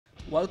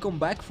Welcome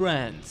back,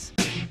 friends!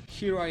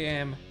 Here I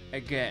am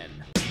again.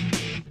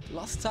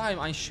 Last time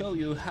I showed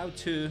you how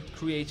to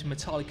create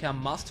Metallica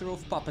Master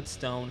of Puppets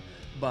tone,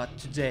 but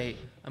today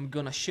I'm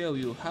gonna show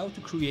you how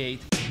to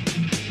create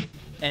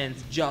And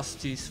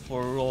Justice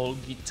for All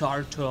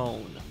guitar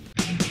tone.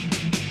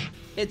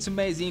 It's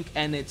amazing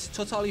and it's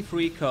totally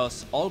free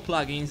cause all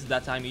plugins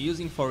that I'm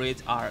using for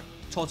it are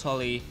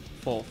totally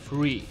for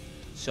free.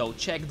 So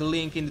check the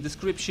link in the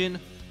description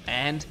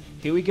and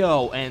here we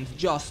go, And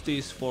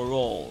Justice for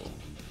All.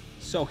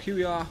 So here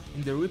we are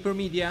in the Reaper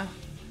Media.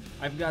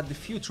 I've got the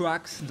few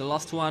tracks, the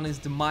last one is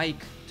the mic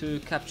to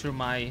capture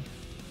my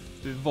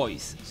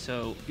voice,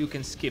 so you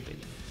can skip it.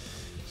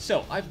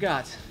 So I've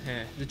got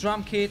the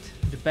drum kit,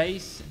 the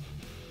bass,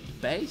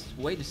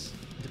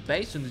 the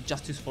bass on the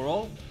Justice for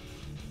All.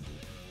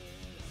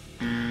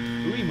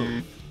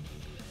 Remove.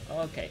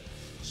 Okay,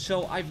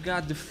 so I've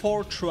got the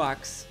 4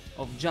 tracks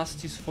of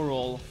Justice for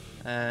All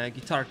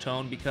guitar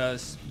tone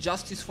because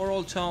Justice for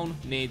All tone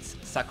needs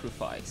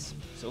sacrifice.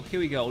 So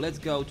here we go, let's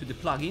go to the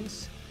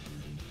plugins.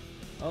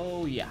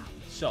 Oh yeah,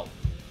 so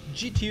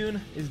G-Tune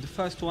is the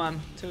first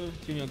one to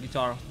tune your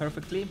guitar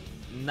perfectly.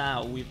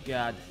 Now we've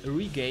got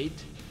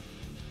Regate.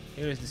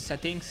 Here is the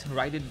settings,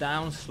 write it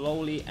down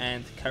slowly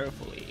and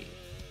carefully.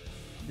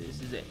 This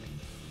is it.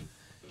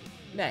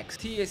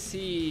 Next,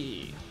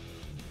 TSC.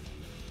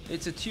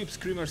 It's a tube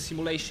screamer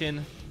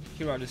simulation.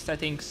 Here are the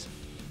settings.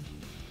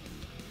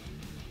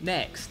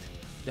 Next,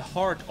 the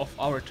heart of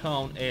our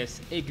tone is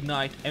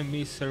Ignite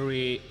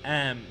Emissary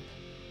Amp.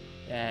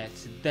 Yeah,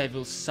 it's a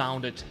devil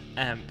sounded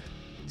amp.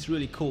 It's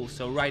really cool,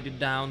 so write it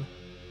down.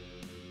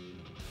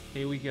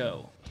 Here we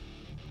go.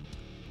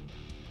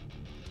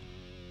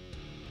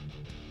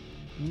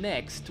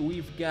 Next,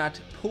 we've got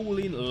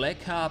Pull-in Leg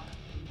Up,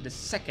 the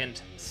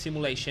second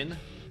simulation.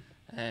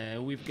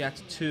 We've got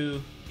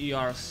 2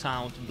 ER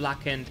sound,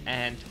 blackened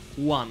and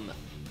 1.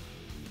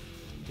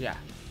 Yeah,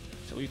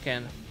 so you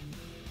can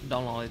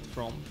download it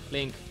from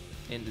link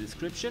in the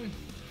description.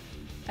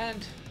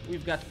 And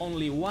we've got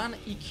only one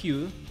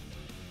EQ.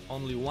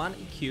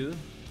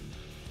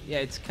 Yeah,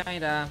 it's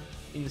kinda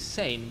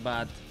insane,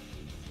 but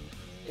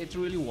it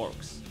really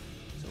works.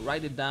 So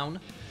write it down.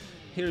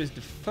 Here is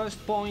the first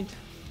point,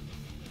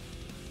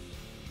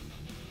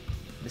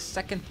 the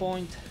second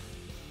point,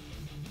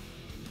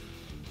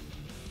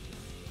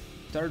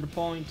 third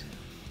point,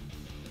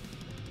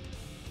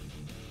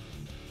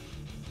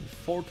 the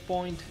fourth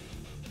point,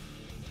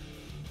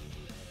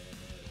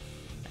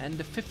 and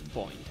the 5th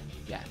point.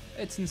 Yeah,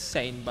 it's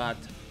insane, but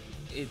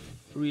it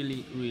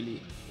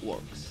really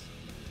works.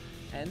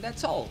 And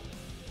that's all.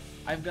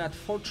 I've got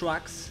 4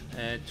 tracks,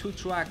 2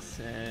 tracks,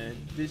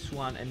 this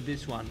one and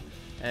this one,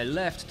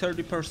 left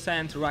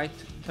 30%, right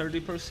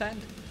 30%,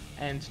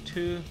 and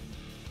 2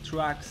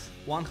 tracks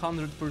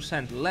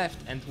 100% left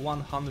and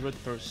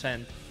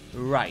 100%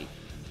 right.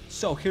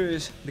 So here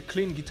is the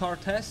clean guitar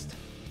test.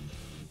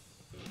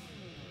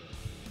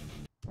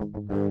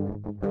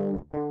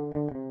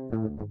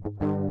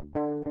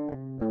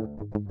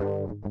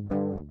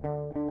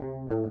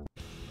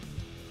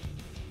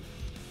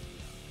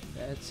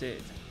 That's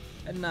it.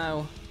 And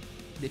now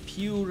the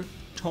pure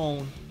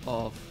tone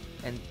of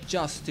And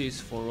Justice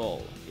for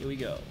All. Here we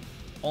go.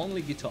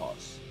 Only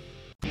guitars.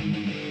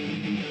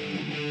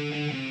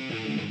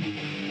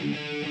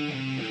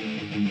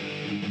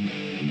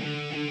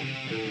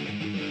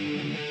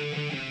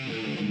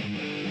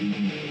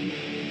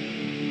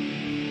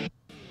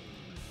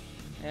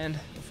 And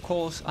of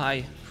course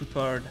I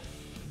prepared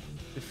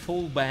the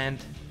full band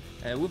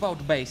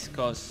without bass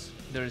because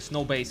there is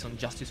no bass on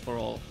Justice for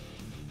All.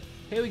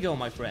 Here we go,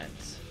 my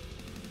friends.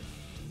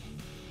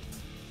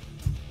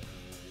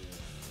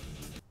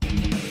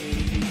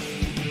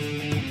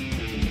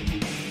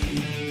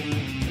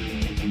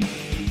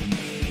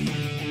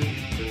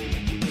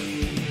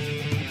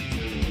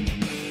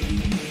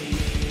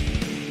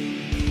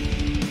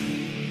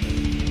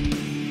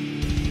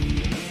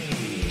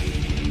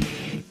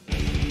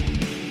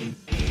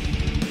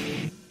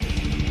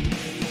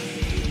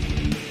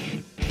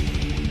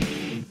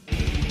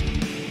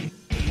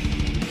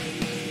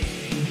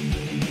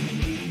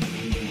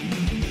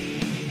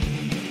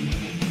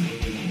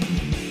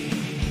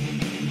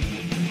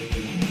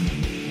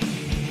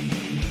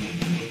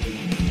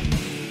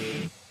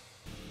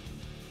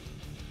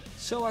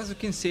 So as you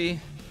can see,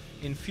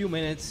 in few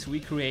minutes we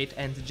create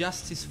And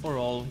Justice for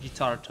All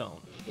guitar tone.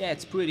 Yeah,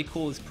 it's pretty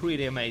cool, it's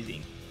pretty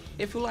amazing.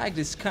 If you like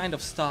this kind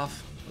of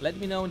stuff, let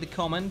me know in the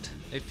comment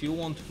if you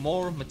want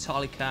more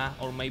Metallica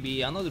or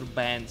maybe another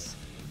band's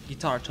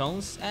guitar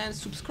tones, and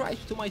subscribe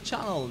to my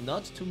channel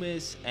not to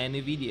miss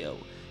any video.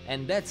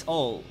 And that's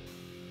all.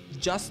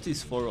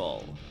 Justice for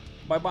All.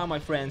 Bye bye, my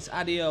friends,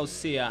 adios,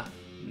 see ya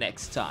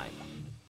next time.